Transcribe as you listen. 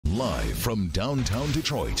Live from downtown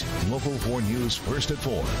Detroit, Local 4 News First at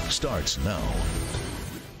 4 starts now.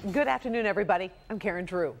 Good afternoon, everybody. I'm Karen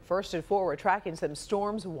Drew. First at 4, we're tracking some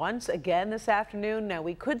storms once again this afternoon. Now,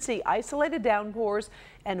 we could see isolated downpours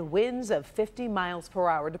and winds of 50 miles per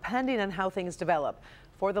hour, depending on how things develop.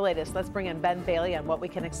 For the latest, let's bring in Ben Bailey on what we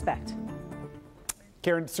can expect.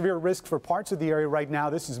 Karen, severe risk for parts of the area right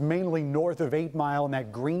now. This is mainly north of 8 Mile, and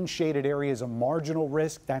that green shaded area is a marginal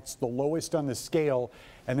risk. That's the lowest on the scale.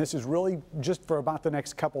 And this is really just for about the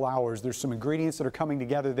next couple hours. There's some ingredients that are coming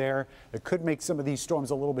together there that could make some of these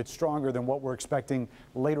storms a little bit stronger than what we're expecting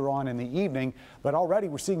later on in the evening. But already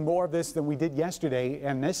we're seeing more of this than we did yesterday.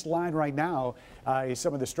 And this line right now is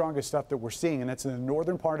some of the strongest stuff that we're seeing. And that's in the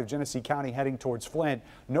northern part of Genesee County heading towards Flint.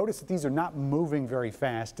 Notice that these are not moving very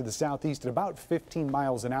fast to the southeast at about 15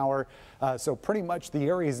 miles an hour. So pretty much the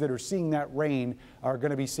areas that are seeing that rain are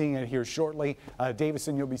going to be seeing it here shortly.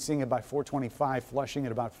 Davison, you'll be seeing it by 4:25, Flushing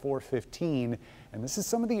at about 4:15. And this is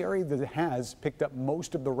some of the area that has picked up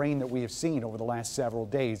most of the rain that we have seen over the last several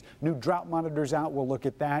days. New drought monitors out. We'll look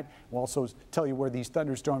at that. We'll also tell you where these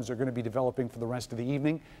thunderstorms are going to be developing for the rest of the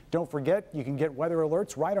evening. Don't forget, you can get weather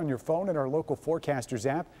alerts right on your phone in our Local Forecasters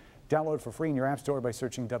app. Download for free in your app store by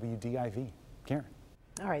searching WDIV. Karen.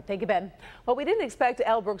 All right, thank you, Ben. Well, we didn't expect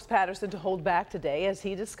L. Brooks Patterson to hold back today as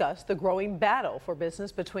he discussed the growing battle for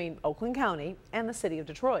business between Oakland County and the city of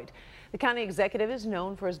Detroit. The county executive is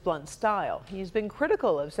known for his blunt style. He's been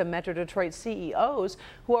critical of some Metro Detroit CEOs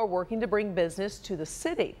who are working to bring business to the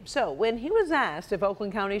city. So when he was asked if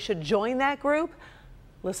Oakland County should join that group,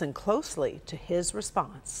 listen closely to his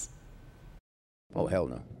response. Oh, hell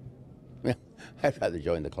no. Yeah, I'd rather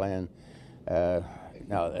join the Klan.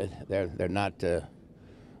 No,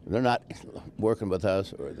 they're not working with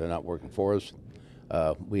us, or they're not working for us.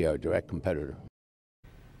 We are a direct competitor.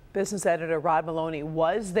 Business editor Rod Maloney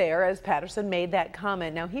was there as Patterson made that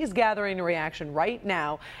comment. Now he's gathering a reaction right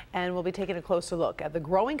now, and we'll be taking a closer look at the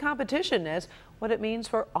growing competition as what it means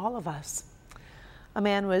for all of us. A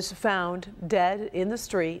man was found dead in the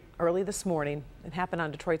street early this morning. It happened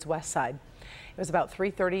on Detroit's west side. It was about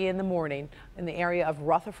 3:30 in the morning in the area of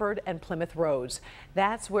Rutherford and Plymouth Roads.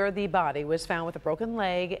 That's where the body was found with a broken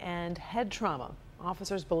leg and head trauma.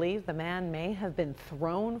 Officers believe the man may have been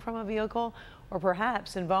thrown from a vehicle or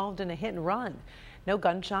perhaps involved in a hit and run. No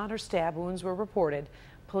gunshot or stab wounds were reported.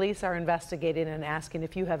 Police are investigating and asking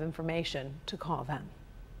if you have information to call them.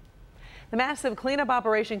 The massive cleanup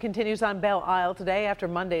operation continues on Belle Isle today after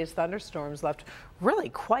Monday's thunderstorms left really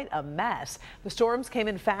quite a mess. The storms came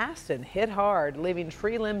in fast and hit hard, leaving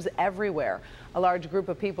tree limbs everywhere. A large group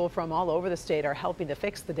of people from all over the state are helping to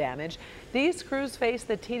fix the damage. These crews face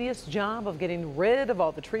the tedious job of getting rid of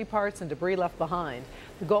all the tree parts and debris left behind.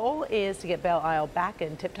 The goal is to get Belle Isle back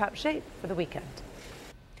in tip-top shape for the weekend.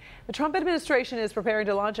 The Trump administration is preparing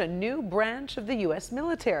to launch a new branch of the U.S.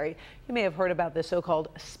 military. You may have heard about the so-called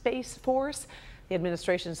Space Force. The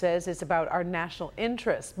administration says it's about our national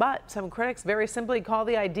interests, but some critics very simply call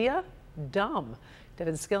the idea dumb.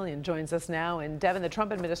 Devin Skillian joins us now. And Devin, the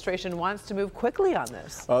Trump administration wants to move quickly on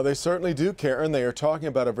this. They certainly do, Karen. They are talking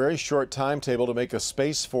about a very short timetable to make a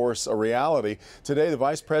Space Force a reality. Today, the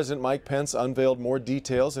Vice President Mike Pence unveiled more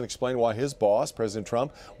details and explained why his boss, President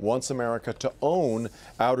Trump, wants America to own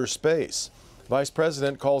outer space. Vice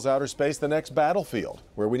President calls outer space the next battlefield,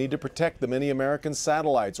 where we need to protect the many American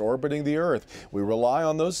satellites orbiting the Earth. We rely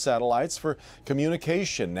on those satellites for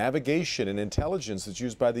communication, navigation, and intelligence that's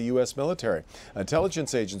used by the U.S. military.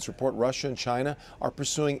 Intelligence agents report Russia and China are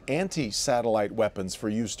pursuing anti-satellite weapons for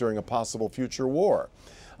use during a possible future war.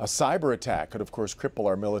 A cyber attack could, of course, cripple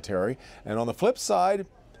our military. And on the flip side,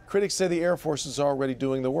 critics say the Air Force is already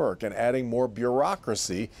doing the work, and adding more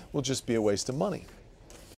bureaucracy will just be a waste of money.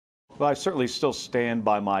 Well, I certainly still stand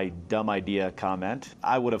by my dumb idea comment.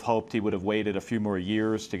 I would have hoped he would have waited a few more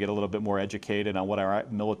years to get a little bit more educated on what our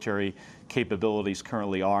military capabilities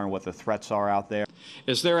currently are and what the threats are out there.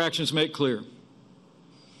 As their actions make clear,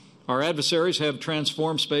 our adversaries have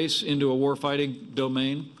transformed space into a warfighting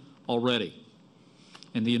domain already,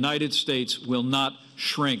 and the United States will not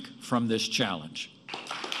shrink from this challenge.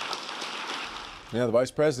 Yeah, the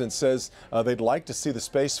Vice President says they'd like to see the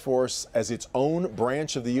Space Force as its own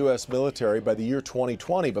branch of the U.S. military by the year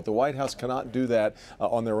 2020, but the White House cannot do that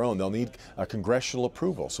on their own. They'll need congressional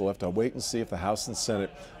approval, so we'll have to wait and see if the House and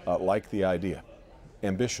Senate like the idea.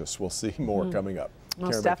 Ambitious. We'll see more coming up.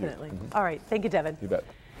 Most definitely. All right. Thank you, Devin. You bet.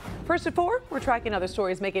 First at 4, we're tracking other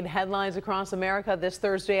stories making headlines across America this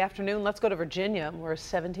Thursday afternoon. Let's go to Virginia, where a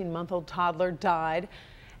 17-month-old toddler died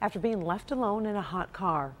after being left alone in a hot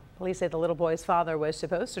car. Police say the little boy's father was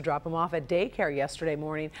supposed to drop him off at daycare yesterday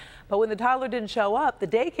morning, but when the toddler didn't show up, the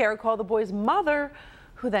daycare called the boy's mother,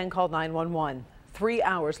 who then called 911. 3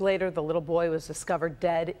 hours later, the little boy was discovered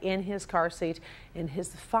dead in his car seat in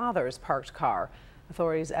his father's parked car.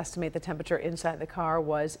 Authorities estimate the temperature inside the car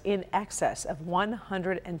was in excess of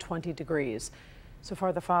 120 degrees. So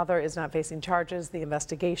far, the father is not facing charges. The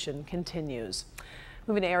investigation continues.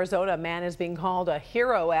 Moving to Arizona, a man is being called a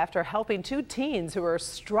hero after helping 2 teens who were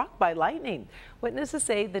struck by lightning. Witnesses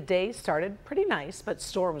say the day started pretty nice, but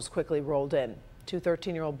storms quickly rolled in. 2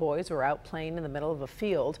 13-year-old boys were out playing in the middle of a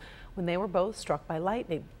field when they were both struck by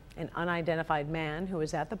lightning. An unidentified man who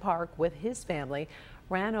was at the park with his family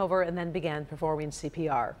ran over and then began performing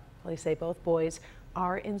CPR. Police say both boys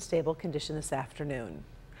are in stable condition this afternoon.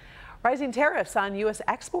 Rising tariffs on U.S.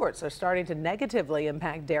 exports are starting to negatively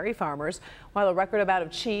impact dairy farmers. While a record amount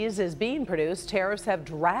of cheese is being produced, tariffs have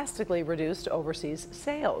drastically reduced overseas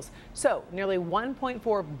sales. So nearly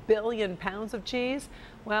 1.4 billion pounds of cheese,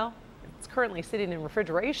 well, it's currently sitting in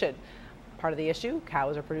refrigeration. Part of the issue,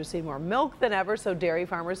 cows are producing more milk than ever, so dairy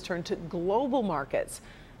farmers turn to global markets.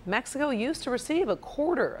 Mexico used to receive a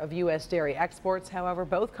quarter of U.S. dairy exports. However,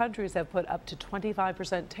 both countries have put up to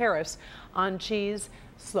 25% tariffs on cheese,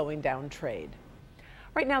 slowing down trade.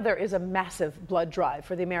 Right now, there is a massive blood drive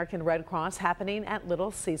for the American Red Cross happening at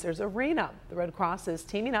Little Caesars Arena. The Red Cross is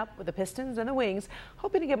teaming up with the Pistons and the Wings,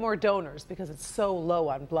 hoping to get more donors because it's so low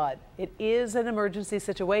on blood. It is an emergency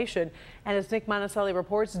situation, and as Nick Monticelli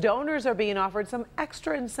reports, donors are being offered some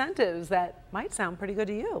extra incentives that might sound pretty good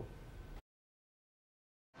to you.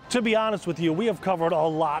 To be honest with you, we have covered a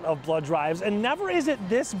lot of blood drives, and never is it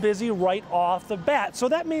this busy right off the bat. So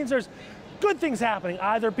that means there's good things happening.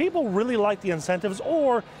 Either people really like the incentives,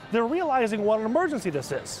 or they're realizing what an emergency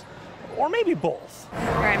this is. Or maybe both.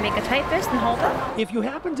 Where I make a tight fist and hold it. If you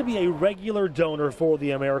happen to be a regular donor for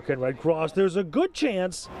the American Red Cross, there's a good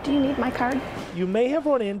chance. Do you need my card? You may have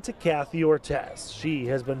run into Kathy Ortez. She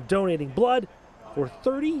has been donating blood for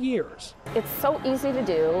 30 years. It's so easy to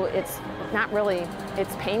do. It's not really,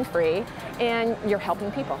 it's pain-free, and you're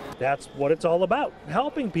helping people. That's what it's all about,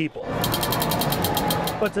 helping people.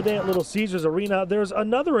 But today at Little Caesars Arena, there's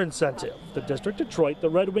another incentive. The District Detroit, the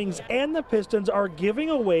Red Wings, and the Pistons are giving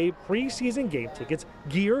away preseason game tickets,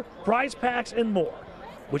 gear, prize packs, and more,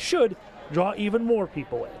 which should draw even more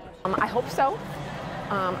people in. I hope so.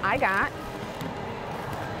 I got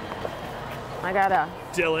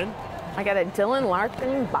a Dylan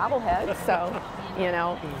Larkin bobblehead, so, you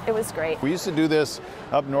know, it was great. We used to do this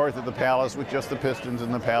up north at the Palace with just the Pistons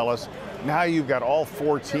in the Palace. Now you've got all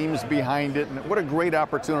 4 teams behind it, and what a great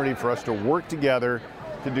opportunity for us to work together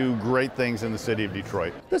to do great things in the city of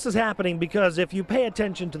Detroit. This is happening because if you pay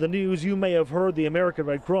attention to the news, you may have heard the American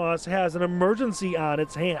Red Cross has an emergency on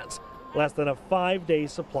its hands. Less than a 5-day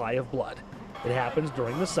supply of blood. It happens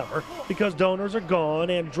during the summer because donors are gone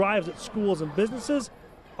and drives at schools and businesses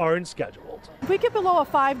aren't scheduled. If we get below a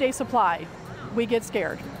 5-day supply, we get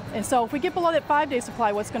scared. And so if we get below that 5-day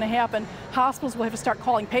supply, what's going to happen? Hospitals will have to start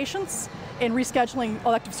calling patients and rescheduling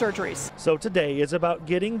elective surgeries. So today is about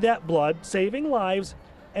getting that blood, saving lives,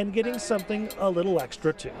 and getting something a little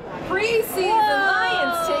extra too. Preseason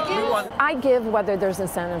Lions tickets. I give whether there's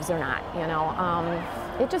incentives or not, you know.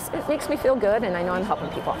 It makes me feel good, and I know I'm helping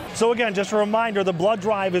people. So again, just a reminder, the blood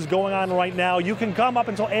drive is going on right now. You can come up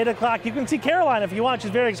until 8 o'clock. You can see Caroline if you want.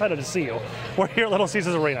 She's very excited to see you. We're here at Little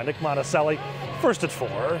Caesars Arena. Nick Monticelli, First at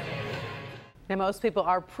 4. Now, most people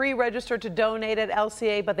are pre-registered to donate at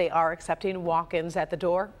LCA, but they are accepting walk-ins at the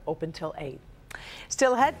door, open till 8.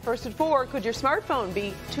 Still ahead, First at 4, could your smartphone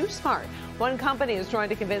be too smart? One company is trying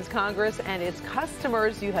to convince Congress and its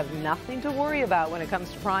customers you have nothing to worry about when it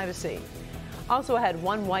comes to privacy. Also ahead,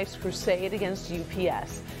 one wife's crusade against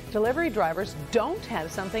UPS. Delivery drivers don't have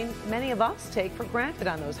something many of us take for granted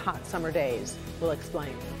on those hot summer days. We'll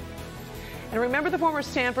explain. And remember the former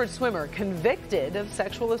Stanford swimmer convicted of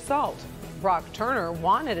sexual assault. Brock Turner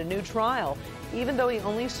wanted a new trial, even though he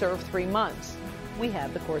only served 3 months. We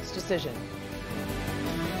have the court's decision.